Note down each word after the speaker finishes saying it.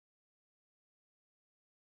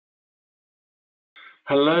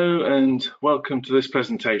Hello and welcome to this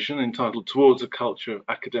presentation entitled Towards a Culture of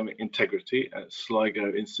Academic Integrity at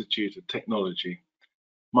Sligo Institute of Technology.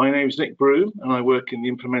 My name is Nick Broom and I work in the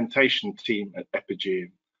implementation team at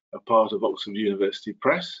Epigeum, a part of Oxford University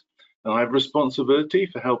Press, and I have responsibility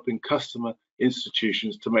for helping customer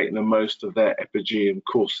institutions to make the most of their Epigeum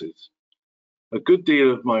courses. A good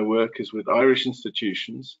deal of my work is with Irish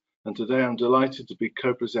institutions, and today I'm delighted to be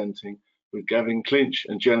co-presenting with Gavin Clinch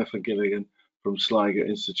and Jennifer Gilligan from Sligo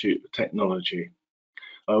Institute of Technology.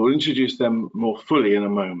 I will introduce them more fully in a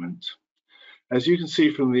moment. As you can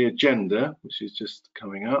see from the agenda, which is just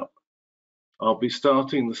coming up, I'll be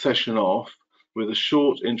starting the session off with a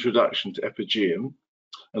short introduction to Epigeum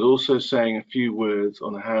and also saying a few words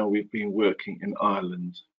on how we've been working in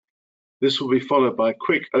Ireland. This will be followed by a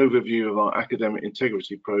quick overview of our academic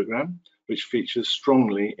integrity programme, which features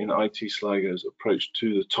strongly in IT Sligo's approach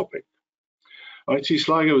to the topic. IT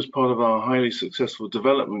Sligo was part of our highly successful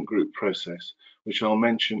development group process, which I'll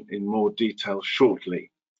mention in more detail shortly.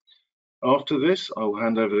 After this, I will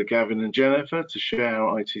hand over to Gavin and Jennifer to share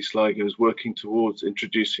how IT Sligo is working towards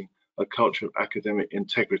introducing a culture of academic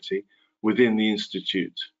integrity within the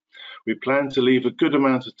Institute. We plan to leave a good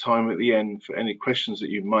amount of time at the end for any questions that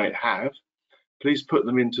you might have. Please put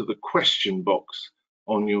them into the question box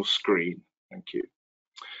on your screen. Thank you.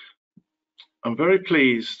 I'm very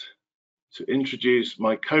pleased to introduce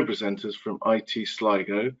my co-presenters from IT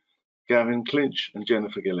Sligo, Gavin Clinch and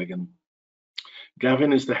Jennifer Gilligan.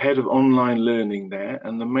 Gavin is the head of online learning there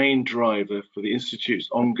and the main driver for the Institute's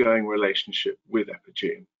ongoing relationship with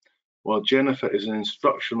Epigeum, while Jennifer is an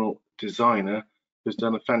instructional designer who's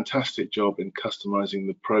done a fantastic job in customizing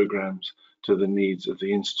the programs to the needs of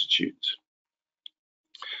the Institute.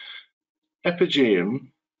 Epigeum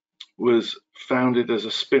was founded as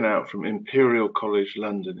a spin-out from Imperial College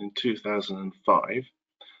London in 2005,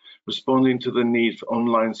 responding to the need for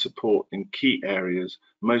online support in key areas,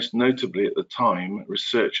 most notably at the time,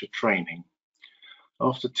 researcher training.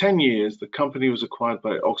 After 10 years, the company was acquired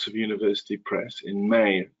by Oxford University Press in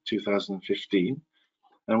May 2015,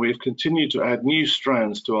 and we have continued to add new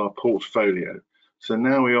strands to our portfolio. So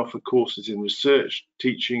now we offer courses in research,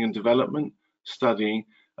 teaching and development, studying,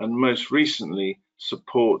 and most recently,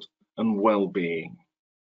 support and well-being.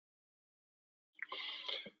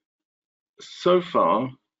 So far,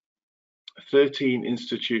 13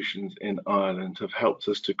 institutions in Ireland have helped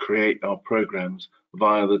us to create our programs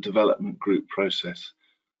via the development group process,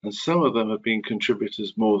 and some of them have been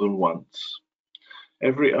contributors more than once.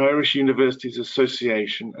 Every Irish Universities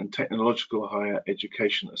Association and Technological Higher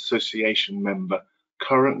Education Association member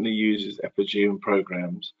currently uses Epigeum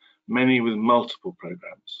programs, many with multiple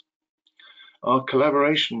programs. Our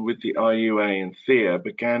collaboration with the IUA and THEA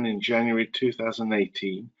began in January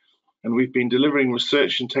 2018, and we've been delivering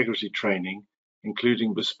research integrity training,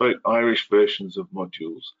 including bespoke Irish versions of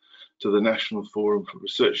modules, to the National Forum for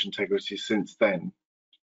Research Integrity since then.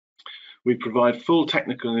 We provide full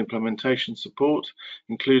technical and implementation support,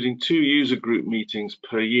 including 2 user group meetings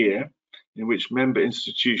per year, in which member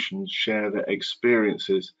institutions share their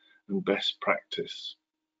experiences and best practice.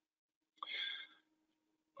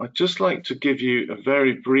 I'd just like to give you a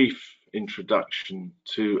very brief introduction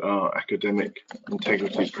to our academic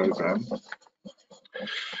integrity programme.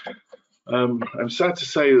 I'm sad to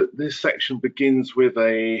say that this section begins with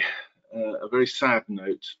a very sad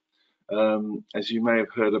note. As you may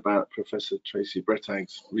have heard about Professor Tracy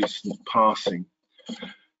Brettag's recent passing.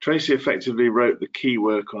 Tracy effectively wrote the key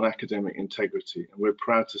work on academic integrity, and we're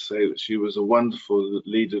proud to say that she was a wonderful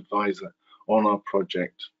lead advisor on our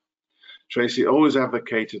project. Tracy always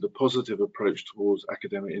advocated a positive approach towards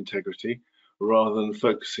academic integrity rather than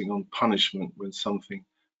focusing on punishment when something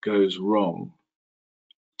goes wrong.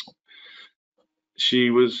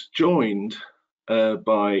 She was joined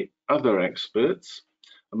by other experts,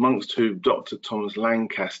 amongst whom Dr. Thomas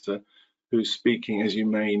Lancaster, who's speaking, as you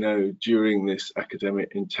may know, during this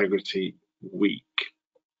Academic Integrity Week.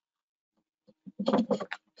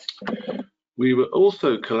 We were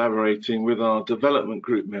also collaborating with our development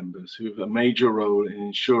group members who have a major role in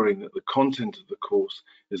ensuring that the content of the course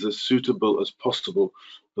is as suitable as possible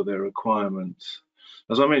for their requirements.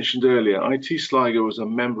 As I mentioned earlier, IT Sligo was a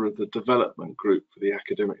member of the development group for the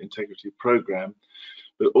Academic Integrity Programme,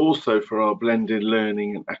 but also for our blended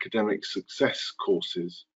learning and academic success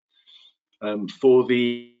courses. For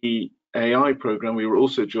the AI programme, we were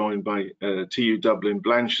also joined by TU Dublin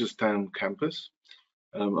Blanchardstown campus,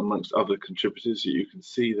 amongst other contributors that you can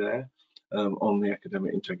see there on the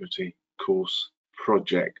Academic Integrity course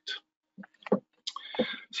project.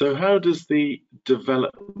 So how does the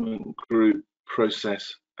development group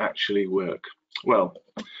process actually work? Well,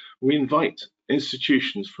 we invite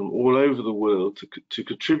institutions from all over the world to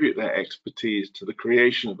contribute their expertise to the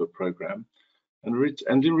creation of a program,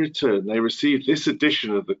 and in return they receive this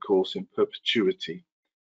edition of the course in perpetuity.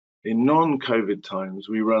 In non-COVID times,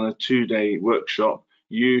 we run a 2-day workshop,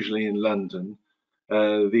 usually in London.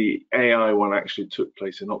 The AI one actually took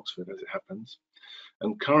place in Oxford, as it happens,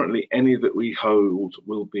 and currently any that we hold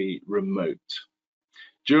will be remote.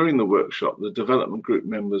 During the workshop, the development group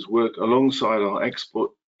members work alongside our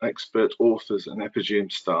expert authors and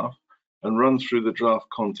Epigeum staff and run through the draft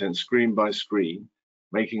content screen by screen,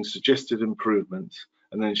 making suggested improvements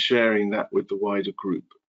and then sharing that with the wider group.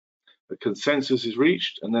 A consensus is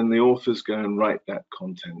reached and then the authors go and write that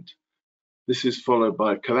content. This is followed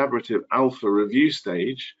by a collaborative alpha review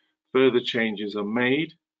stage. Further changes are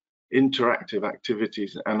made, interactive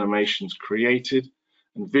activities and animations created,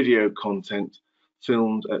 and video content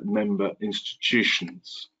filmed at member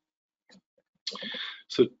institutions.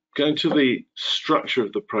 So going to the structure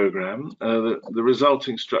of the program, the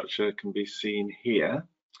resulting structure can be seen here.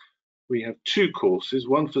 We have 2 courses,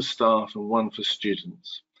 one for staff and one for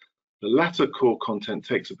students. The latter core content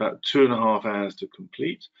takes about 2.5 hours to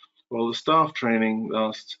complete, while the staff training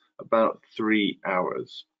lasts about 3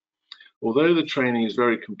 hours. Although the training is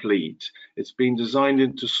very complete, it's been designed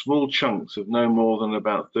into small chunks of no more than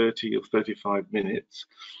about 30 or 35 minutes,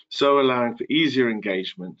 so allowing for easier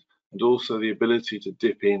engagement and also the ability to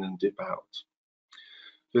dip in and dip out.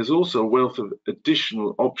 There's also a wealth of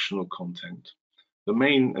additional optional content. The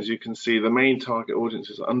main, as you can see, the main target audience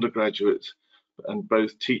is undergraduates and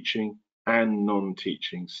both teaching and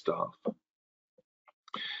non-teaching staff.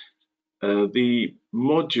 The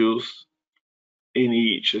modules in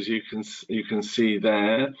each, as you can see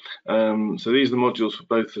there, so these are the modules for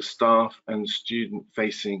both the staff and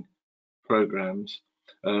student-facing programs,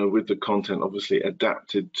 with the content obviously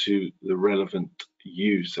adapted to the relevant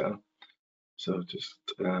user. So just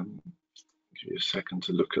give you a second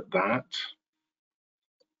to look at that.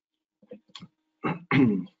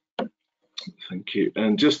 Thank you.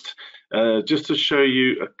 And just to show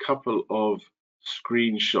you a couple of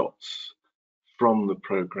screenshots from the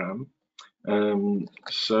program.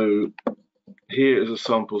 So here is a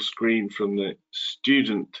sample screen from the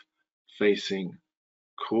student-facing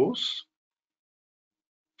course.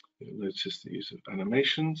 You'll notice the use of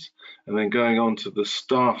animations, and then going on to the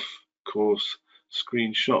staff course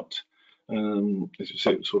screenshot. As you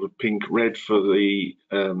see, it's sort of pink, red for the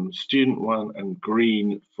student one, and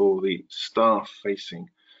green for the staff-facing,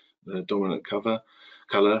 the dominant color.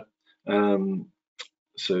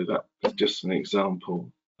 So that is just an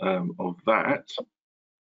example of that.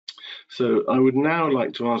 So I would now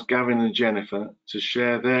like to ask Gavin and Jennifer to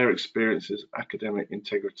share their experiences of academic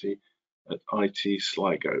integrity at IT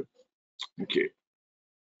Sligo. Thank you.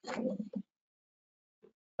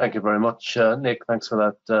 Thank you very much, Nick. Thanks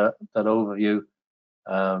for that overview.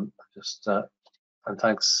 And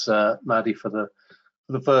thanks, Maddie, for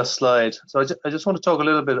the first slide. So I just want to talk a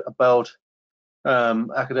little bit about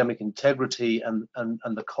academic integrity and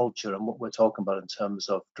the culture and what we're talking about in terms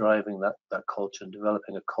of driving that culture and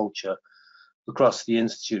developing a culture across the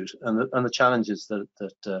institute and the challenges that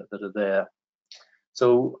are there.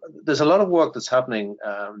 So there's a lot of work that's happening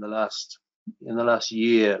in the last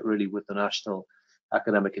year, really, with the National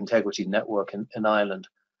Academic Integrity Network in Ireland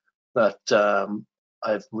that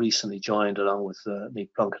I've recently joined along with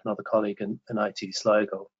Nick Plunkett, another colleague in IT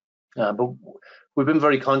Sligo. But we've been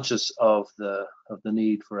very conscious of the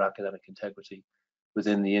need for academic integrity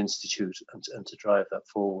within the institute and to drive that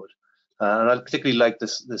forward. And I particularly like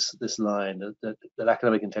this line that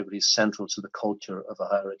academic integrity is central to the culture of a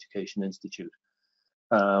higher education institute.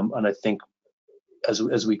 And I think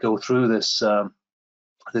as we go through this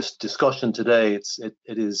this discussion today, it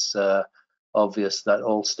is obvious that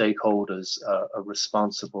all stakeholders are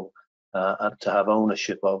responsible to have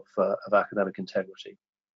ownership of academic integrity.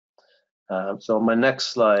 So on my next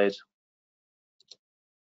slide,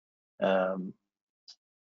 I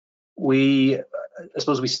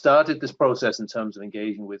suppose we started this process in terms of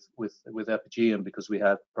engaging with Epigeum because we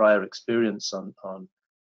had prior experience on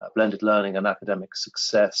blended learning and academic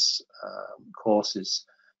success courses.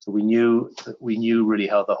 So we knew really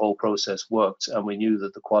how the whole process worked, and we knew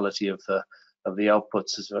that the quality of the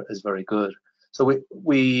outputs is very good. So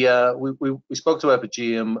we spoke to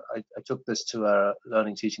Epigeum. I took this to our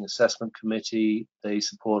Learning Teaching Assessment Committee. They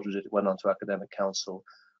supported it. It went on to Academic Council,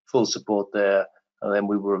 full support there. And then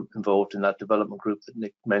we were involved in that development group that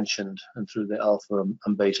Nick mentioned, and through the alpha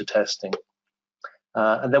and beta testing.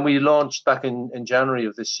 And then we launched back in January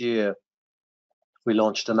of this year. We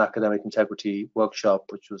launched an academic integrity workshop,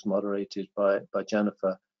 which was moderated by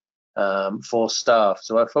Jennifer, for staff.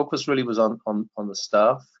 So our focus really was on the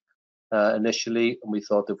staff initially, and we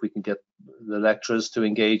thought that if we can get the lecturers to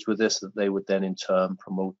engage with this, that they would then in turn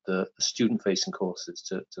promote the student-facing courses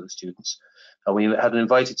to the students. And we had an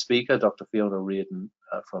invited speaker, Dr. Fiona Reardon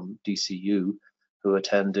from DCU, who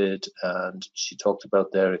attended, and she talked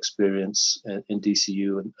about their experience in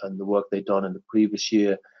DCU and the work they'd done in the previous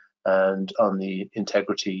year, and on the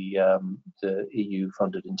integrity, the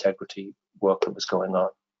EU-funded integrity work that was going on.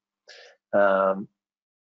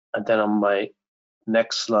 And then on my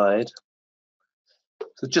next slide,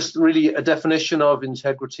 so just really a definition of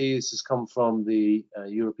integrity. This has come from the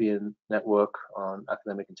European Network on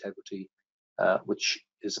Academic Integrity, which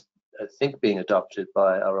is, I think, being adopted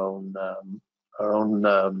by our own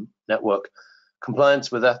network.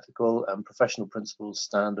 Compliance with ethical and professional principles,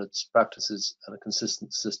 standards, practices, and a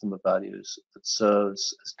consistent system of values that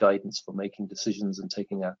serves as guidance for making decisions and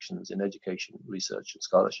taking actions in education, research, and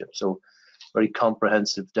scholarship. So, very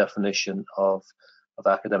comprehensive definition of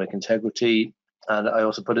academic integrity. And I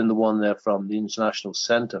also put in the one there from the International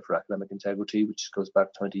Centre for Academic Integrity, which goes back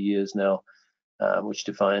 20 years now, which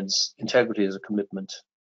defines integrity as a commitment,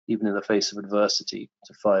 even in the face of adversity,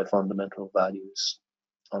 to 5 fundamental values: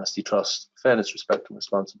 honesty, trust, fairness, respect, and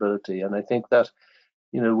responsibility. And I think that,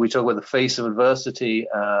 you know, we talk about the face of adversity,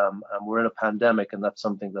 and we're in a pandemic, and that's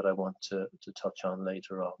something that I want to touch on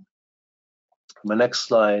later on. My next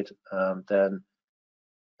slide, then,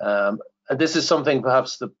 and this is something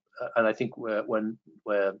perhaps and I think where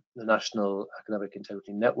the National Academic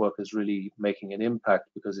Integrity Network is really making an impact,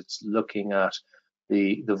 because it's looking at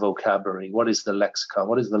the vocabulary. What is the lexicon?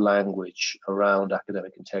 What is the language around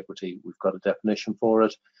academic integrity? We've got a definition for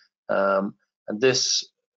it, and this,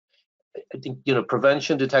 I think, you know,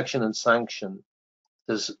 prevention, detection, and sanction.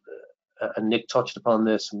 There's, and Nick touched upon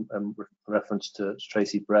this in reference to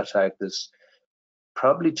Tracy Brettag. There's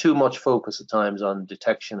probably too much focus at times on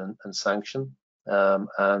detection and sanction,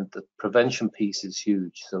 and the prevention piece is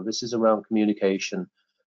huge. So this is around communication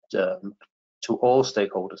to all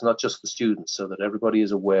stakeholders, not just the students, so that everybody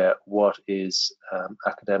is aware what is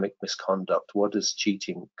academic misconduct, what does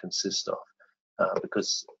cheating consist of,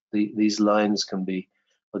 because these lines can be,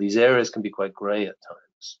 or these areas can be quite grey at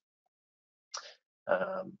times.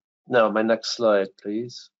 Now, my next slide,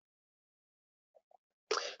 please.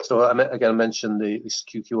 So again, I mentioned this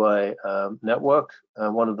QQI network.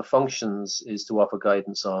 One of the functions is to offer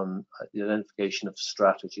guidance on the identification of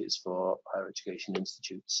strategies for higher education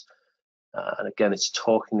institutes. And again, it's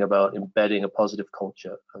talking about embedding a positive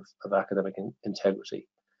culture of academic integrity.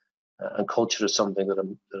 And culture is something that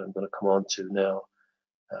I'm going to come on to now,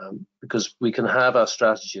 because we can have our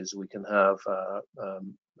strategies, we can have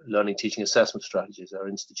learning, teaching, assessment strategies, our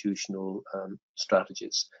institutional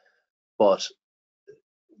strategies, but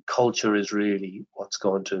culture is really what's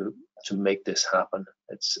going to make this happen.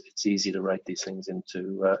 It's easy to write these things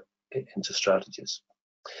into strategies.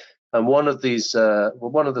 And one of these,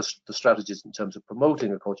 one of the strategies in terms of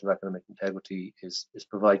promoting a culture of academic integrity is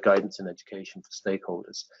provide guidance in education for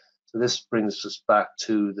stakeholders. So this brings us back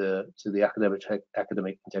to the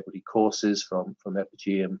academic integrity courses from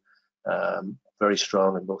Epigeum, very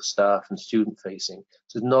strong in both staff and student facing.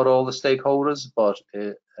 So not all the stakeholders, but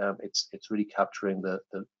it's really capturing the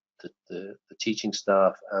teaching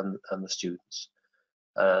staff and the students.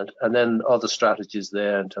 And then other strategies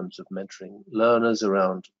there in terms of mentoring learners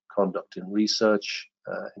around conduct in research,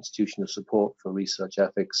 institutional support for research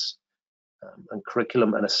ethics, and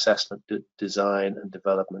curriculum and assessment design and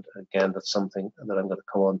development. Again, that's something that I'm going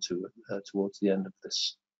to come on to towards the end of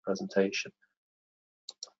this presentation.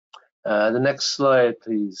 The next slide,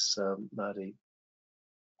 please, Maddie.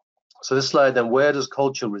 So this slide then, where does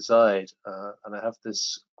culture reside? And I have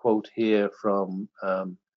this quote here from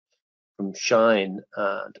Shine,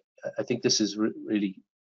 and I think this is really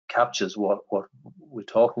captures what we're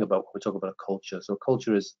talking about when we talk about culture. So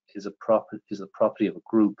culture is a property of a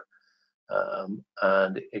group,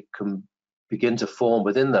 and it can begin to form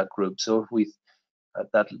within that group. So if we,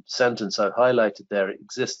 that sentence I highlighted there, it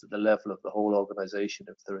exists at the level of the whole organization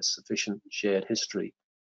if there is sufficient shared history.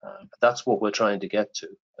 That's what we're trying to get to,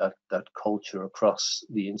 that culture across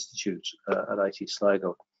the institute at IT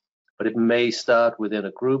Sligo. But it may start within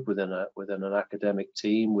a group, within an academic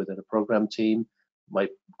team, within a program team,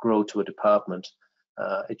 might grow to a department.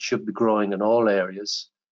 It should be growing in all areas,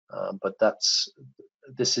 but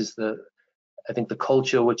this is I think the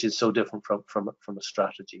culture which is so different from a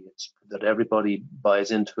strategy. It's that everybody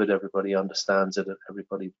buys into it, everybody understands it,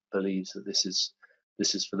 everybody believes that this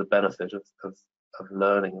is for the benefit of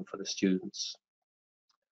learning and for the students.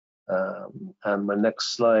 And my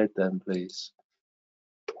next slide then, please.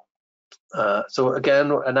 So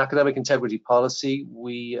again, an academic integrity policy,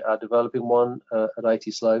 we are developing one at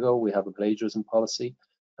IT Sligo. We have a plagiarism policy,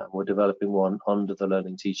 and we're developing one under the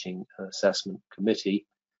Learning, Teaching and Assessment Committee.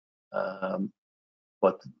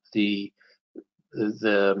 But the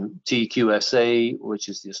TQSA, which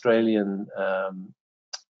is the Australian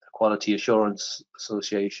Quality Assurance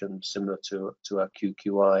Association, similar to our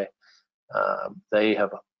QQI, they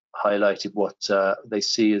have highlighted what they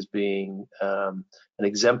see as being an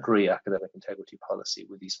exemplary academic integrity policy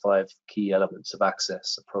with these 5 key elements of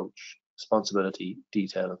access, approach, responsibility,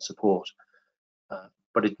 detail, and support.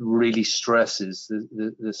 But it really stresses,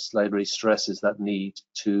 this slide really stresses that need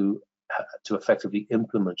to effectively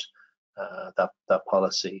implement that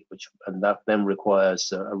policy, and that then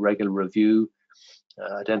requires a regular review,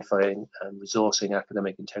 identifying and resourcing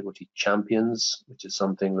academic integrity champions, which is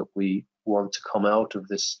something that we want to come out of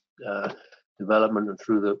this development and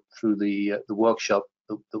through the workshop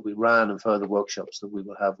that we ran and further workshops that we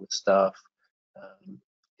will have with staff.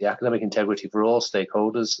 The academic integrity for all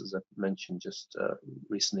stakeholders, as I mentioned just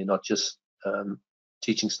recently, not just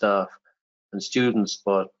teaching staff and students,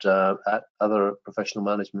 but other professional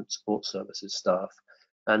management support services staff,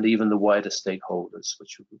 and even the wider stakeholders,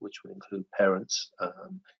 which would include parents,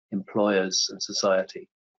 employers, and society.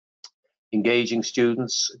 Engaging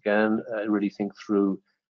students, again, I really think through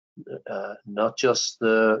not just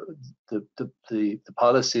the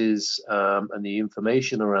policies and the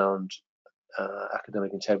information around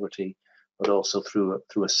academic integrity, but also through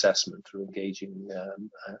assessment, through engaging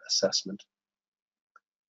assessment.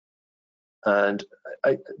 And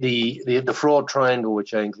the fraud triangle,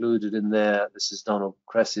 which I included in there, this is Donald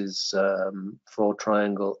Cress's fraud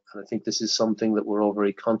triangle, and I think this is something that we're all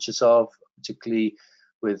very conscious of, particularly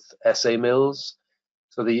with essay mills.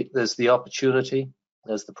 So there's the opportunity,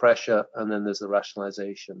 there's the pressure, and then there's the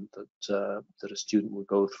rationalization that a student will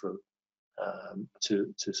go through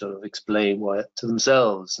to sort of explain why to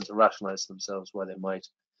themselves and to rationalize themselves why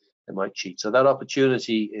they might cheat. So that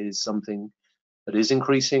opportunity is something that is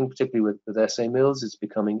increasing, particularly with essay mills. It's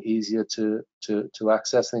becoming easier to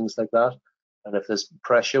access things like that. And if there's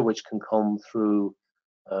pressure, which can come through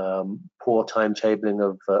poor timetabling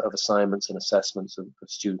of assignments and assessments of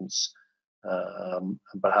students, and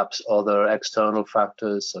perhaps other external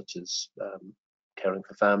factors such as caring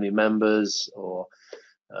for family members, or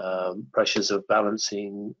pressures of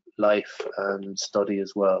balancing life and study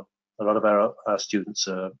as well. A lot of our students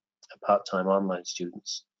are part-time online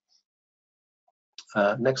students.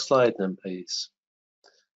 Next slide then, please.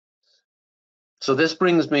 So this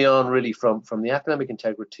brings me on really from the academic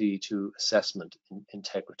integrity to assessment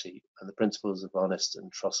integrity and the principles of honest and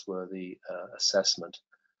trustworthy assessment.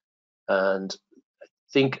 And I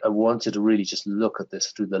think I wanted to really just look at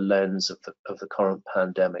this through the lens of the current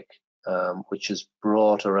pandemic, which has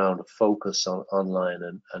brought around a focus on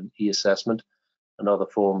online and e-assessment and other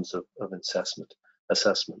forms of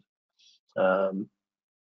assessment.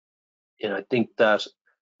 I think that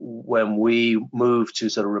when we moved to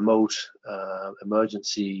sort of remote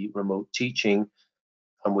emergency remote teaching,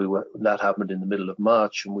 and that happened in the middle of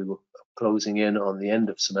March, and we were closing in on the end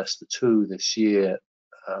of semester 2 this year,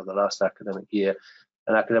 the last academic year,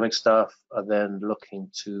 and academic staff are then looking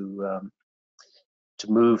to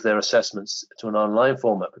move their assessments to an online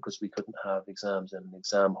format because we couldn't have exams in an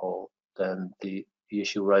exam hall. Then the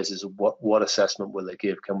issue arises of what assessment will they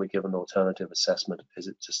give? Can we give an alternative assessment? Is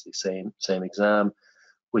it just the same exam,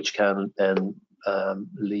 which can then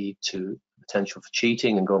lead to potential for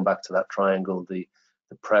cheating, and going back to that triangle, the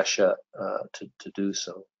pressure to do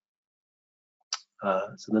so.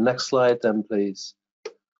 So the next slide then, please.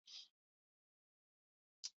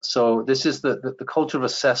 So this is the culture of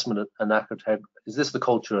assessment and academic. Is this the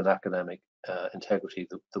culture of academic integrity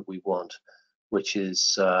that we want, which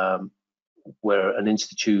is where an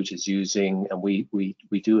institute is using, and we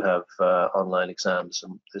do have online exams,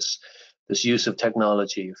 and this use of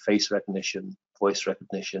technology, face recognition, voice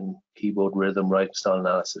recognition, keyboard rhythm, writing style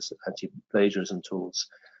analysis, anti-plagiarism tools.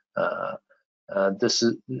 And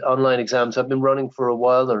online exams have been running for a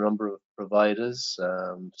while. There are a number of providers,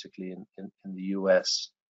 particularly in the US,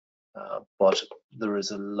 but there is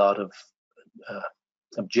a lot of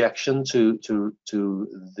objection to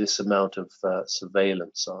this amount of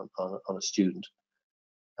surveillance on a student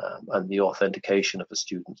and the authentication of a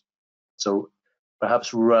student. So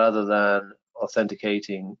perhaps rather than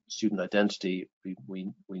authenticating student identity,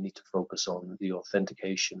 we need to focus on the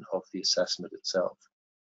authentication of the assessment itself.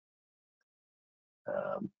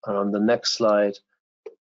 And on the next slide,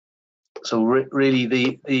 so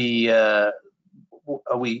really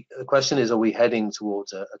the question is, are we heading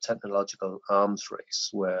towards a technological arms race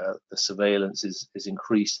where the surveillance is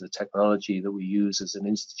increased, the technology that we use as an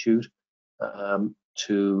institute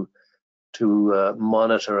to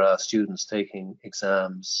monitor our students taking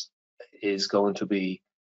exams is going to be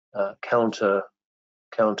counteracted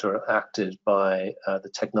by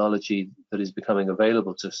the technology that is becoming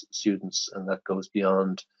available to students, and that goes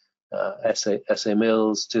beyond essay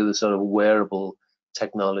mills to the sort of wearable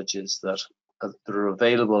technologies that are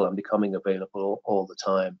available and becoming available all the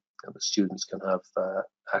time, and the students can have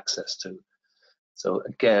access to. So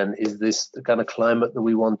again, is this the kind of climate that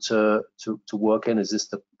we want to work in? Is this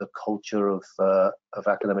the culture of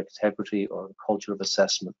academic integrity, or the culture of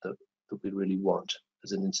assessment that we really want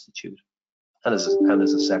as an institute and as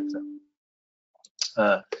a sector?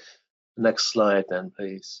 Next slide then,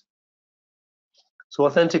 please. So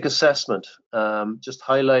authentic assessment, just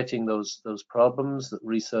highlighting those problems that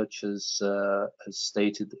research has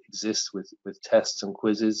stated that exist with tests and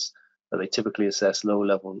quizzes, that they typically assess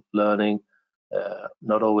low-level learning,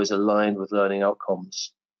 not always aligned with learning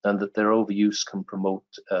outcomes, and that their overuse can promote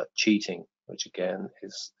cheating, which again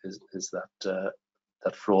is that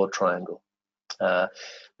fraud triangle.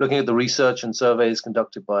 Looking at the research and surveys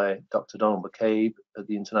conducted by Dr. Donald McCabe at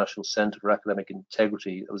the International Centre for Academic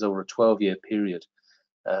Integrity, it was over a 12-year period.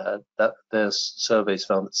 That their surveys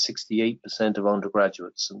found that 68% of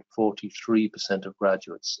undergraduates and 43% of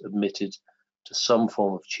graduates admitted to some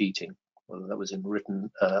form of cheating, whether that was in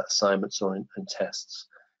written assignments or in tests.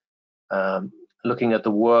 Looking at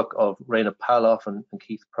the work of Raina Paloff and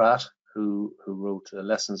Keith Pratt, who wrote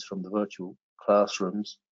Lessons from the Virtual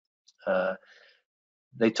Classrooms,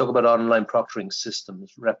 they talk about online proctoring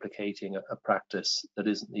systems replicating a practice that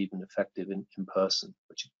isn't even effective in person,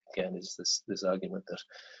 which again is this argument that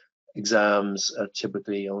exams are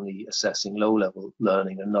typically only assessing low-level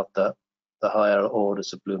learning and not the higher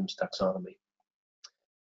orders of Bloom's taxonomy.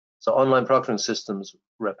 So online proctoring systems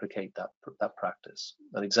replicate that practice,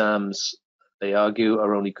 and exams, they argue,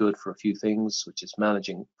 are only good for a few things, which is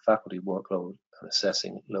managing faculty workload and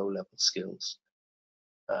assessing low-level skills.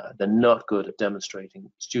 They're not good at demonstrating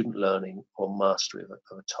student learning or mastery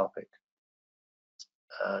of a topic.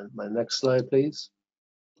 And my next slide, please.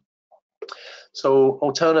 So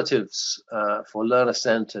alternatives for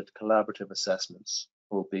learner-centered collaborative assessments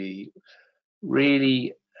will be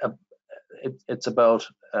really, it's about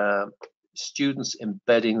students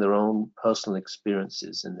embedding their own personal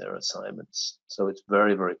experiences in their assignments. So it's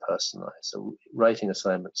very, very personalized. So writing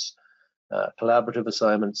assignments, collaborative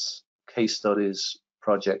assignments, case studies,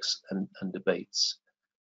 projects and debates.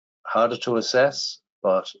 Harder to assess,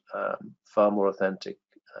 but far more authentic,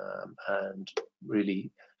 and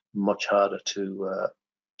really much harder to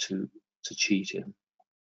cheat in.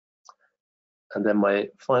 And then my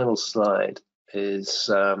final slide is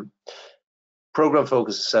program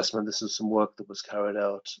focused assessment. This is some work that was carried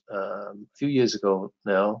out a few years ago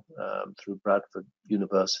now through Bradford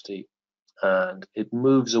University, and it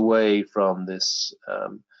moves away from this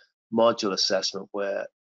module assessment where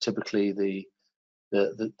typically the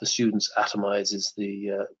students atomizes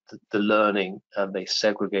the learning, and they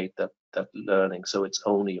segregate that learning, so it's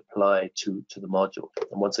only applied to the module.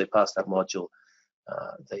 And once they pass that module,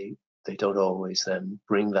 they don't always then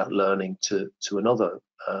bring that learning to another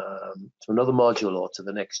module, or to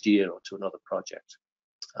the next year, or to another project.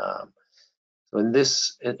 So in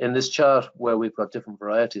this chart, where we've got different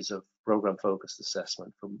varieties of program focused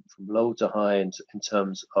assessment, from low to high in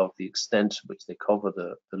terms of the extent to which they cover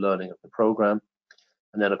the learning of the program,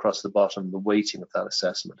 and then across the bottom, the weighting of that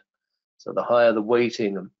assessment. So the higher the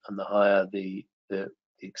weighting and the higher the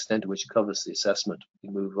extent to which it covers the assessment, we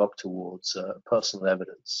move up towards personal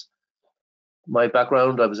evidence. My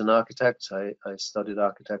background, I was an architect. I studied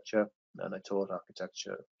architecture, and I taught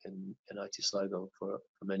architecture in IT Sligo for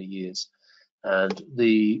many years. And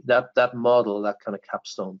that model, that kind of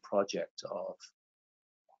capstone project of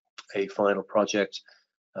a final project,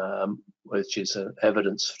 which is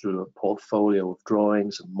evidence through a portfolio of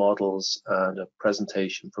drawings and models and a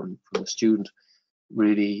presentation from the student,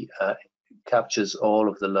 really captures all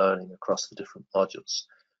of the learning across the different modules.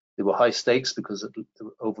 They were high stakes because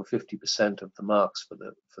over 50% of the marks for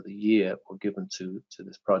the year were given to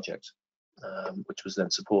this project, which was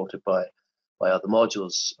then supported by other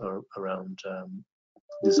modules around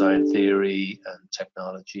design theory and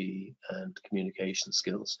technology and communication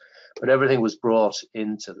skills. But everything was brought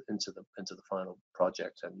into the final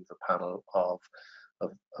project, and you have a panel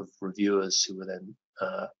of reviewers who will then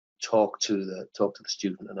talk to the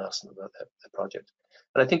student and ask them about their project.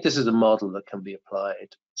 And I think this is a model that can be applied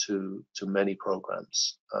to many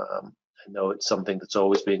programs, know it's something that's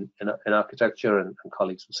always been in architecture, and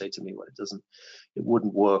colleagues will say to me, well, it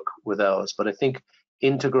wouldn't work with ours. But I think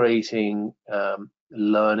integrating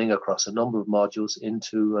learning across a number of modules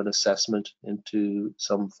into an assessment, into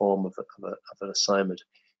some form of an assignment,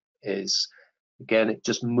 is, again, it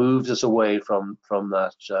just moves us away from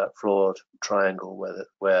that flawed triangle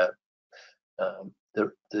where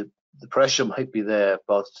the pressure might be there,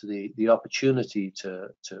 but the opportunity to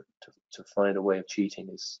find a way of cheating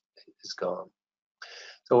is gone.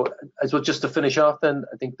 So as well, just to finish off, then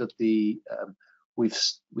I think that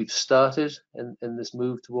we've started in this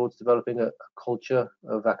move towards developing a culture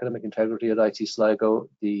of academic integrity at IT Sligo.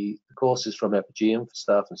 The course is from Epigeum for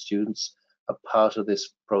staff and students, a part of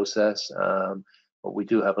this process, but we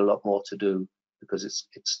do have a lot more to do, because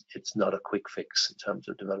it's not a quick fix in terms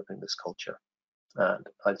of developing this culture. And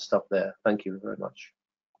I'll stop there. Thank you very much.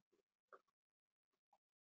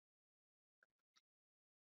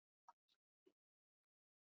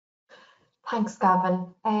 Thanks, Gavin.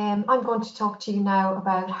 I'm going to talk to you now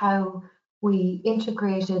about how we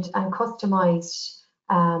integrated and customized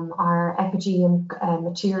our Epigeum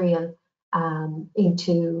material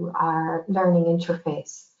into our learning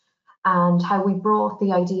interface, and how we brought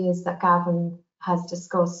the ideas that Gavin has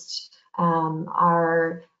discussed,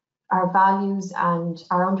 our values and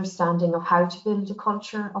our understanding of how to build a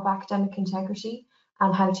culture of academic integrity,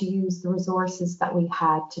 and how to use the resources that we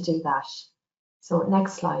had to do that. So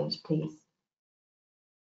next slide, please.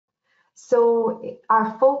 So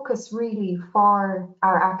our focus really for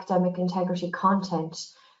our academic integrity content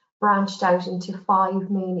branched out into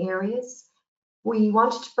 5 main areas. We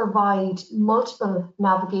wanted to provide multiple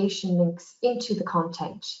navigation links into the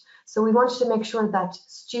content. So we wanted to make sure that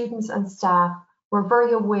students and staff were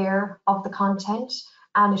very aware of the content,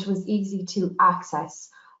 and it was easy to access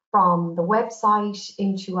from the website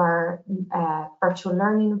into our virtual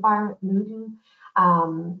learning environment, Moodle,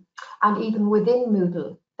 and even within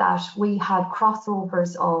Moodle, that we had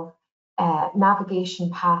crossovers of navigation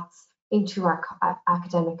paths into our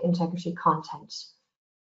academic integrity content.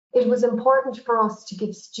 It was important for us to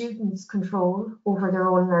give students control over their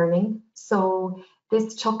own learning. So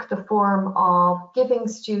this took the form of giving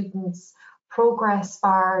students progress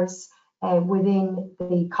bars within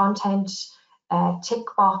the content, tick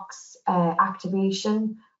box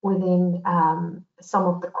activation within some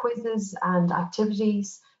of the quizzes and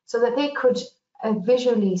activities, so that they could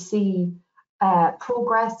visually see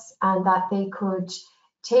progress, and that they could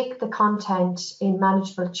take the content in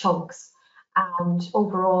manageable chunks and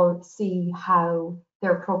overall see how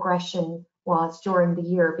their progression was during the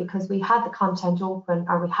year, because we had the content open,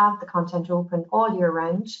 or we have the content open all year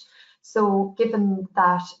round. So given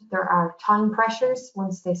that there are time pressures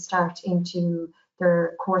once they start into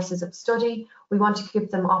their courses of study, we want to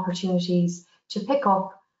give them opportunities to pick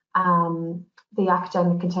up the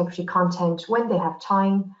academic integrity content when they have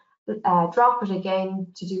time, drop it again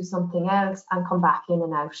to do something else, and come back in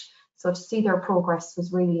and out. So to see their progress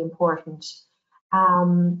was really important.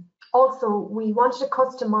 Also, we wanted to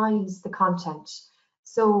customize the content.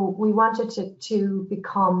 So we wanted to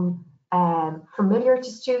become familiar to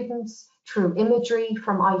students through imagery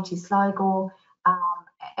from IT Sligo,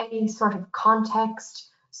 any sort of context.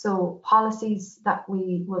 So policies that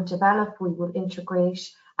we will develop, we will integrate,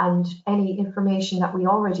 and any information that we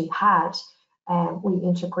already had, we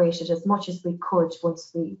integrated as much as we could once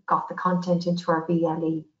we got the content into our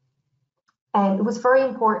VLE. And it was very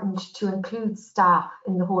important to include staff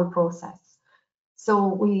in the whole process. So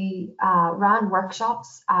we ran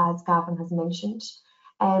workshops, as Gavin has mentioned,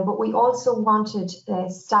 but we also wanted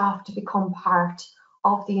staff to become part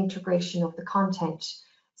of the integration of the content.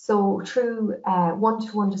 So through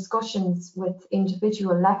one-to-one discussions with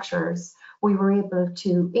individual lecturers, we were able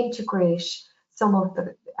to integrate some of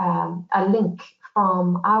the a link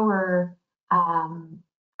from our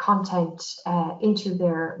content into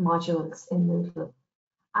their modules in Moodle.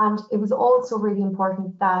 And it was also really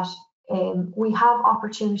important that we have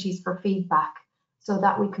opportunities for feedback, so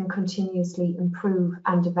that we can continuously improve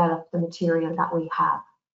and develop the material that we have.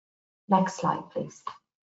 Next slide, please.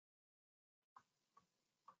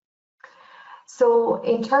 So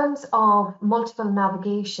in terms of multiple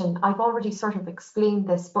navigation, I've already sort of explained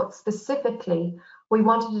this, but specifically, we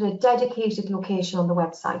wanted a dedicated location on the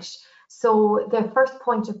website. So the first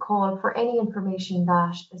point of call for any information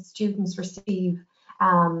that students receive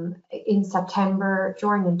in September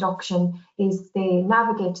during induction is they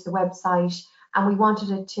navigate to the website, and we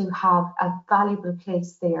wanted it to have a valuable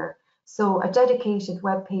place there. So a dedicated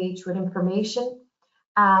web page with information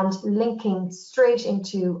and linking straight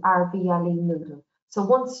into our VLE Moodle. So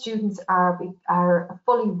once students are a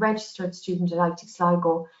fully registered student at IT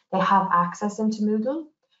Sligo, they have access into Moodle.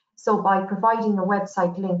 So by providing a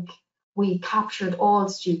website link, we captured all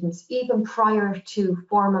students, even prior to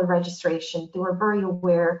formal registration. They were very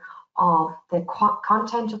aware of the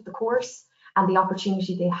content of the course and the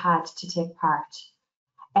opportunity they had to take part.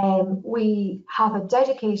 We have a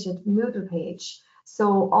dedicated Moodle page,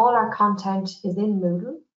 so all our content is in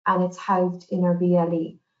Moodle and it's housed in our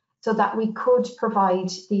VLE, so that we could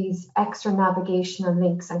provide these extra navigational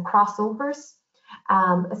links and crossovers,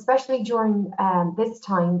 especially during this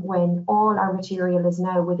time when all our material is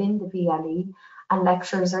now within the VLE and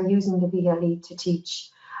lecturers are using the VLE to teach.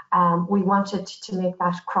 We wanted to make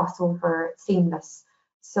that crossover seamless.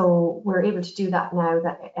 So we're able to do that now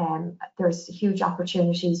that there's huge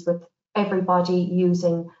opportunities with everybody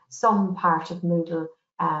using some part of Moodle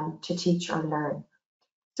to teach or learn.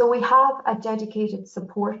 So we have a dedicated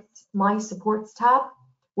supports, My Supports tab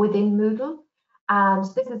within Moodle, and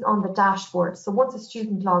this is on the dashboard. So once a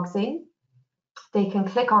student logs in, they can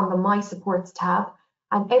click on the My Supports tab,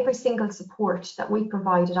 and every single support that we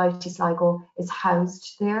provide at IT Sligo is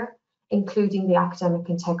housed there, including the academic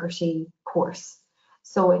integrity course.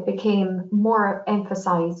 So it became more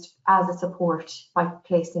emphasised as a support by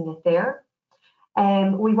placing it there.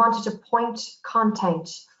 We wanted to point content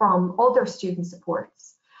from other student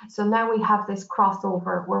supports. So now we have this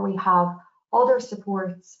crossover where we have other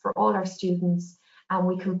supports for all our students, and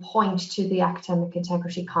we can point to the academic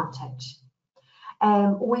integrity content.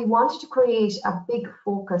 We wanted to create a big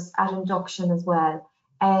focus at induction as well,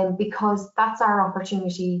 because that's our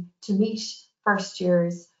opportunity to meet first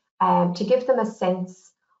years, to give them a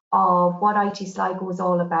sense of what IT Sligo is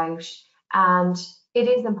all about. And it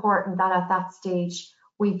is important that at that stage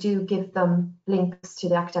we do give them links to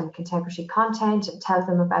the academic integrity content and tell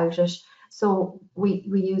them about it. So we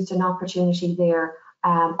used an opportunity there.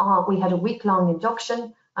 We had a week-long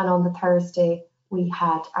induction, and on the Thursday we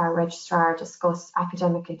had our registrar discuss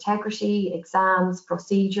academic integrity, exams,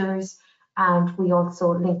 procedures, and we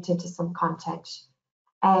also linked into some content.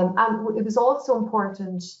 And it was also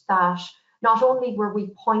important that not only were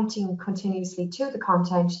we pointing continuously to the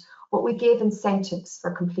content, but we gave incentives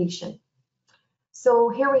for completion. So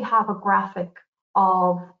here we have a graphic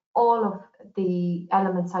of all of the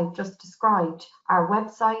elements I've just described: our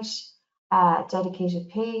website, dedicated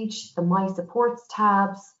page, the My Supports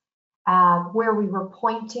tabs, where we were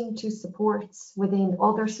pointing to supports within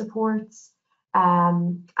other supports,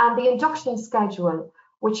 and the induction schedule,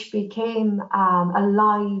 which became a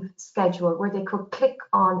live schedule where they could click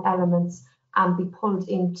on elements and be pulled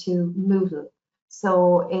into Moodle.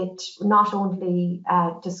 So it not only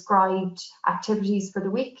described activities for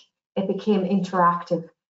the week, it became interactive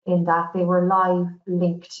in that they were live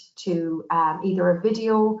linked to either a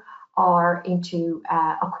video or into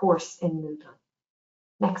a course in Moodle.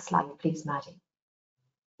 Next slide, please, Maddie.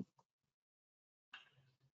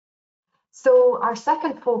 So our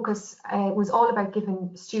second focus was all about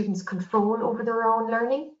giving students control over their own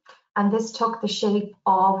learning. And this took the shape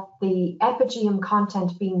of the Epigeum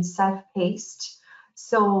content being self-paced.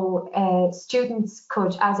 So students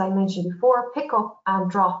could, as I mentioned before, pick up and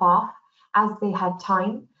drop off as they had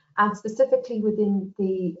time. And specifically within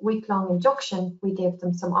the week-long induction, we gave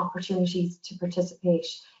them some opportunities to participate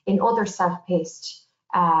in other self-paced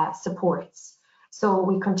supports. So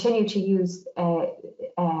we continue to use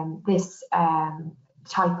this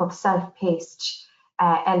type of self-paced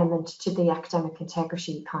element to the academic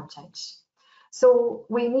integrity content. So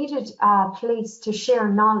we needed a place to share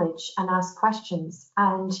knowledge and ask questions,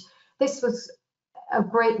 and this was a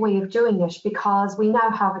great way of doing it because we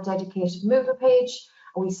now have a dedicated Moodle page,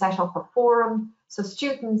 and we set up a forum, so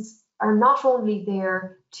students are not only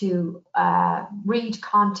there to read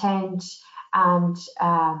content and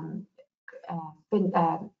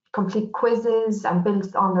complete quizzes and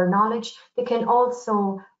build on their knowledge, they can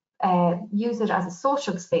also use it as a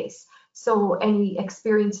social space. So any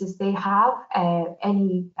experiences they have,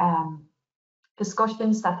 any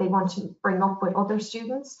discussions that they want to bring up with other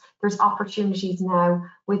students, there's opportunities now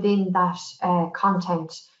within that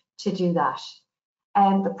content to do that.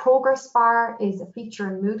 The progress bar is a feature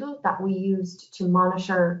in Moodle that we used to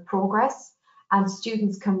monitor progress, and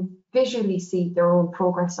students can visually see their own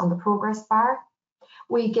progress on the progress bar.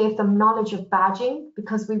 We gave them knowledge of badging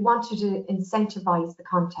because we wanted to incentivize the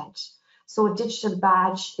content. So a digital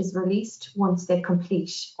badge is released once they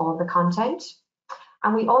complete all the content.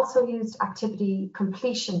 And we also used activity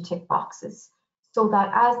completion tick boxes so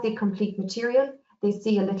that as they complete material, they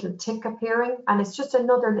see a little tick appearing, and it's just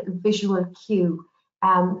another little visual cue.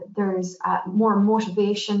 There's more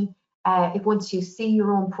motivation once you see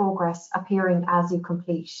your own progress appearing as you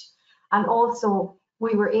complete. And also,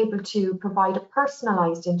 we were able to provide a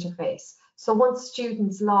personalized interface. So once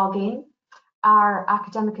students log in, our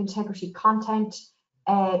academic integrity content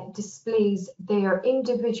displays their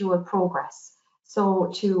individual progress.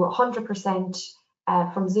 So to 100%,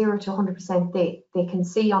 from 0 to 100%, they can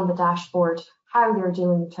see on the dashboard how they're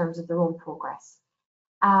doing in terms of their own progress.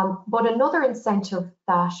 But another incentive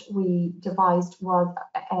that we devised was,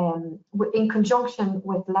 in conjunction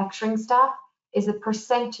with lecturing staff, is a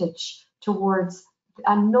percentage towards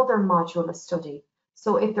another module of study.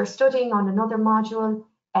 So if they're studying on another module,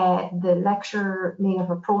 the lecturer may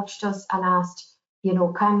have approached us and asked, you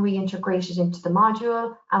know, can we integrate it into the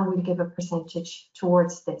module, and we'll give a percentage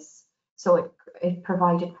towards this. So it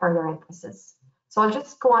provided further emphasis. So I'll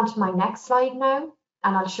just go on to my next slide now,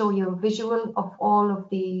 and I'll show you a visual of all of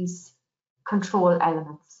these control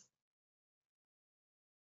elements.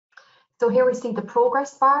 So here we see the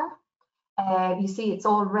progress bar. You see it's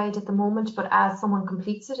all red at the moment, but as someone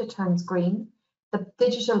completes it, it turns green. The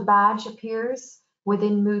digital badge appears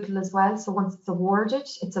within Moodle as well. So once it's awarded,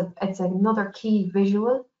 it's another key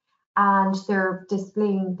visual, and they're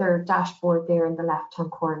displaying their dashboard there in the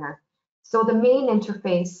left-hand corner. So the main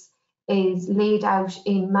interface is laid out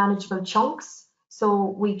in manageable chunks.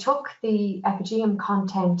 So we took the Epigeum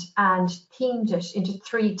content and themed it into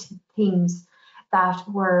 3 themes that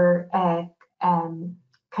were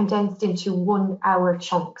condensed into 1 hour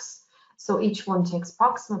chunks. So each one takes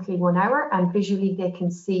approximately 1 hour, and visually they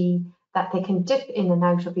can see that they can dip in and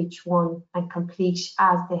out of each one and complete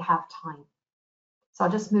as they have time. So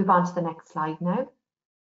I'll just move on to the next slide now.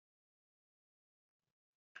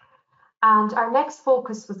 And our next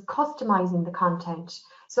focus was customizing the content.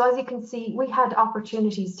 So as you can see, we had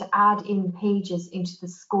opportunities to add in pages into the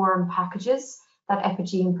SCORM packages that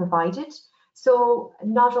Epigeum provided. So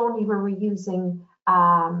not only were we using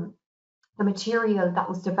the material that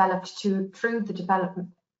was developed through the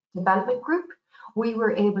development group, we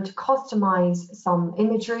were able to customize some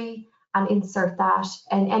imagery and insert that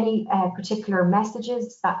in any particular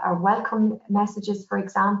messages that are welcome messages, for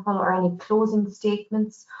example, or any closing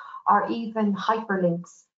statements, or even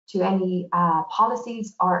hyperlinks to any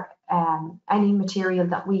policies or any material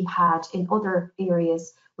that we had in other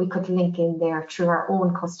areas. We could link in there through our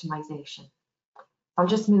own customization. I'll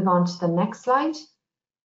just move on to the next slide.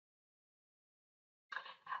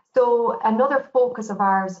 So another focus of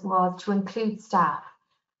ours was to include staff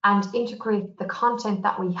and integrate the content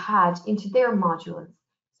that we had into their modules.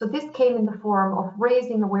 So this came in the form of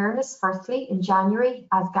raising awareness, firstly, in January,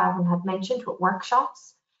 as Gavin had mentioned, with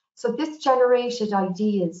workshops. So this generated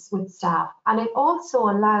ideas with staff, and it also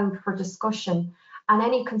allowed for discussion and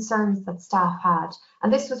any concerns that staff had.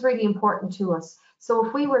 And this was really important to us. So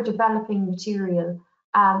if we were developing material,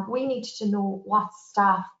 we needed to know what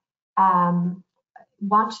staff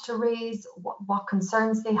wanted to raise, what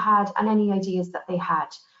concerns they had, and any ideas that they had,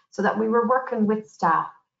 so that we were working with staff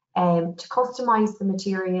to customize the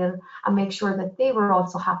material and make sure that they were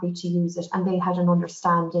also happy to use it and they had an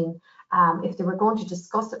understanding if they were going to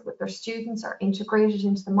discuss it with their students or integrate it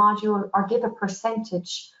into the module or give a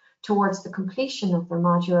percentage towards the completion of their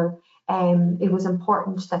module. It was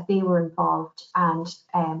important that they were involved, and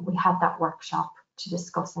we had that workshop to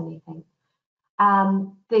discuss anything.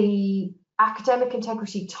 The academic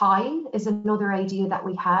integrity tile is another idea that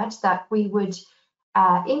we had, that we would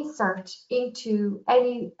insert into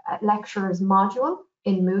any lecturer's module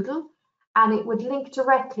in Moodle, and it would link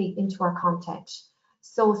directly into our content.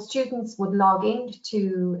 So students would log in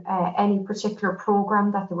to any particular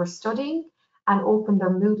program that they were studying and open their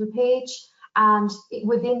Moodle page, and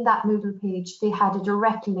within that Moodle page they had a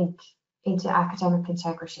direct link into academic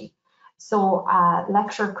integrity. So a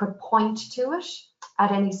lecturer could point to it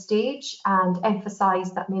at any stage and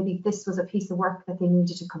emphasize that maybe this was a piece of work that they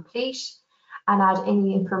needed to complete, and add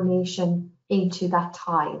any information into that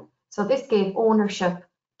tile. So this gave ownership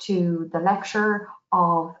to the lecturer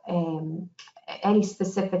of any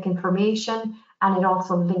specific information, and it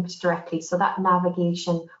also linked directly, so that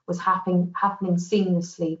navigation was happening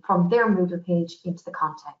seamlessly from their Moodle page into the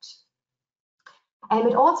content. And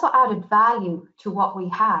it also added value to what we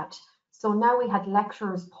had. So now we had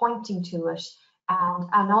lecturers pointing to it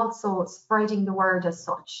and also spreading the word as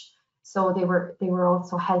such. So they were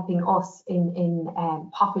also helping us in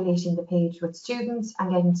populating the page with students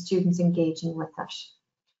and getting students engaging with it.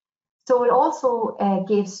 So it also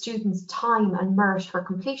gave students time and merit for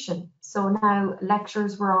completion. So now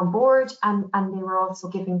lecturers were on board, and they were also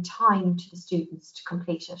giving time to the students to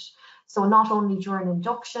complete it. So not only during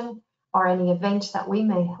induction or any event that we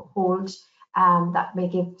may hold that may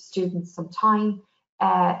give students some time,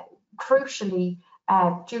 crucially,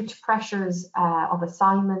 due to pressures of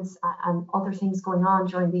assignments and other things going on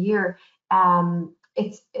during the year,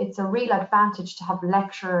 it's a real advantage to have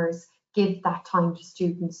lecturers give that time to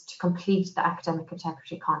students to complete the academic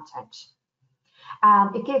integrity content.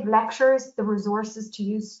 It gave lecturers the resources to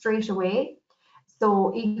use straight away.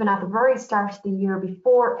 So even at the very start of the year,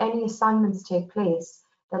 before any assignments take place,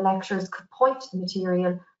 the lecturers could point to the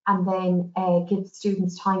material and then give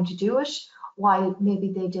students time to do it, while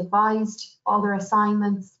maybe they devised other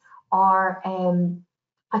assignments, or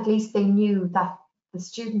at least they knew that the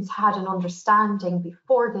students had an understanding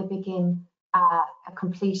before they begin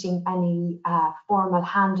completing any formal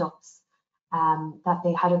hand-ups, that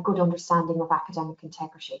they had a good understanding of academic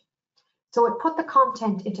integrity. So it put the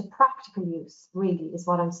content into practical use, really, is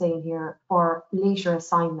what I'm saying here, for later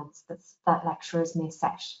assignments that lecturers may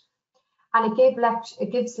set. And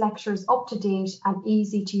it gives lecturers up-to-date and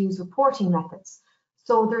easy-to-use reporting methods.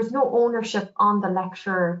 So there's no ownership on the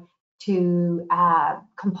lecturer to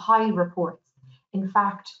compile reports. In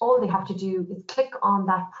fact, all they have to do is click on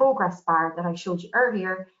that progress bar that I showed you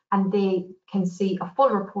earlier, and they can see a full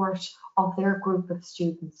report of their group of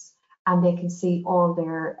students, and they can see all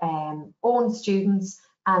their own students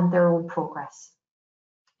and their own progress.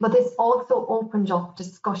 But this also opened up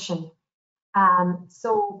discussion.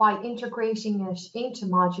 So by integrating it into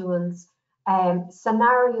modules,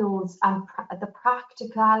 scenarios and the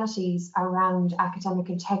practicalities around academic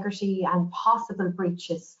integrity and possible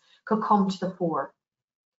breaches could come to the fore.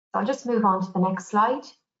 So I'll just move on to the next slide.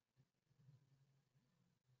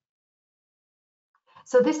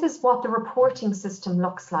 So this is what the reporting system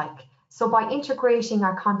looks like. So by integrating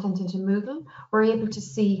our content into Moodle, we're able to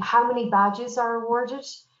see how many badges are awarded.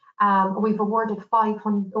 We've awarded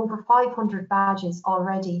over 500 badges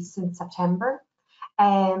already since September.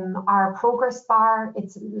 Our progress bar,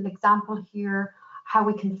 it's an example here, how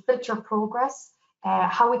we can filter progress,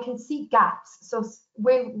 how we can see gaps. So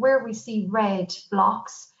where we see red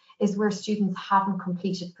blocks is where students haven't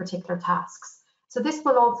completed particular tasks. So this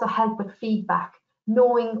will also help with feedback,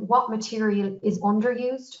 knowing what material is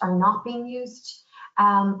underused or not being used,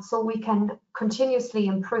 so we can continuously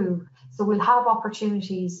improve. So we'll have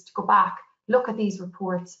opportunities to go back, look at these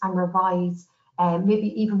reports and revise,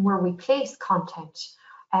 maybe even where we place content,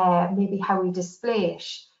 maybe how we display it.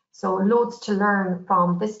 So loads to learn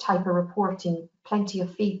from this type of reporting, plenty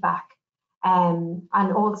of feedback. And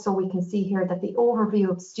also we can see here that the overview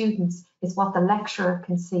of students is what the lecturer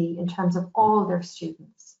can see in terms of all their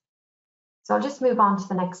students. So I'll just move on to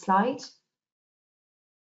the next slide.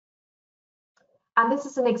 And this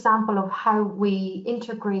is an example of how we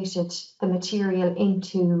integrated the material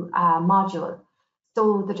into a module.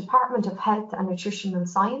 So the Department of Health and Nutritional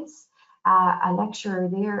Science, a lecturer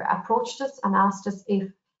there approached us and asked us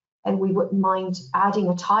if we wouldn't mind adding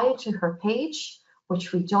a tile to her page,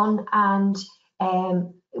 which we've done. And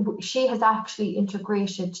she has actually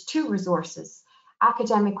integrated two resources,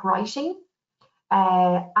 academic writing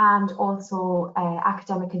and also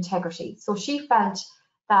academic integrity. So she felt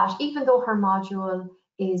that even though her module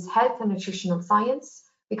is health and nutritional science,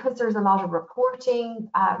 because there's a lot of reporting,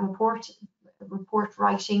 report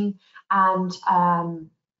writing, and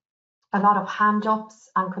a lot of hand-ups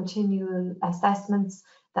and continual assessments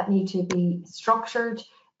that need to be structured,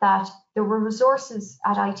 that there were resources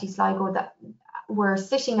at IT Sligo that were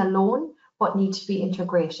sitting alone but need to be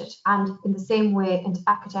integrated. And in the same way,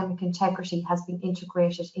 academic integrity has been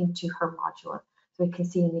integrated into her module. So we can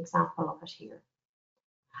see an example of it here.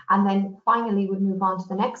 And then finally, we'll move on to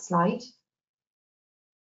the next slide.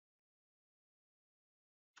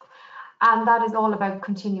 And that is all about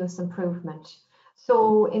continuous improvement.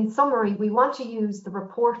 So in summary, we want to use the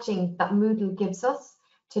reporting that Moodle gives us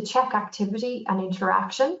to check activity and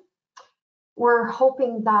interaction. We're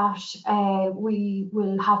hoping that we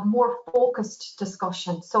will have more focused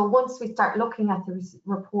discussion. So once we start looking at the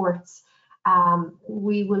reports,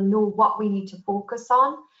 we will know what we need to focus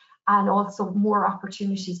on, and also more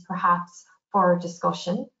opportunities perhaps for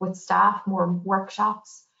discussion with staff, more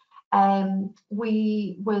workshops.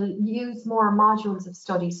 We will use more modules of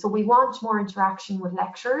study. So we want more interaction with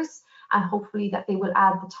lecturers, and hopefully that they will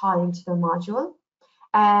add the time to their module.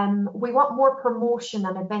 We want more promotion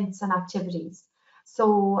and events and activities.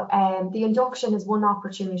 So the induction is one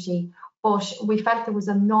opportunity, but we felt there was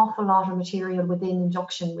an awful lot of material within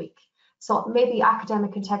induction week. So maybe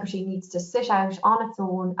academic integrity needs to sit out on its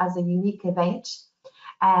own as a unique event,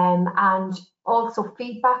 and also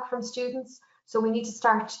feedback from students. So we need to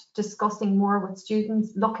start discussing more with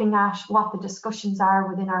students, looking at what the discussions are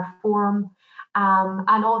within our forum,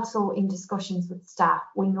 and also in discussions with staff.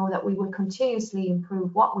 We know that we will continuously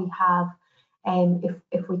improve what we have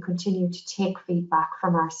if we continue to take feedback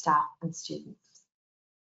from our staff and students.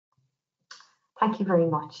 Thank you very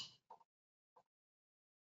much.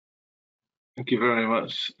 Thank you very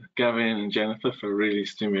much, Gavin and Jennifer, for a really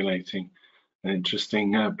stimulating and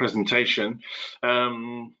interesting presentation.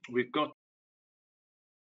 We've got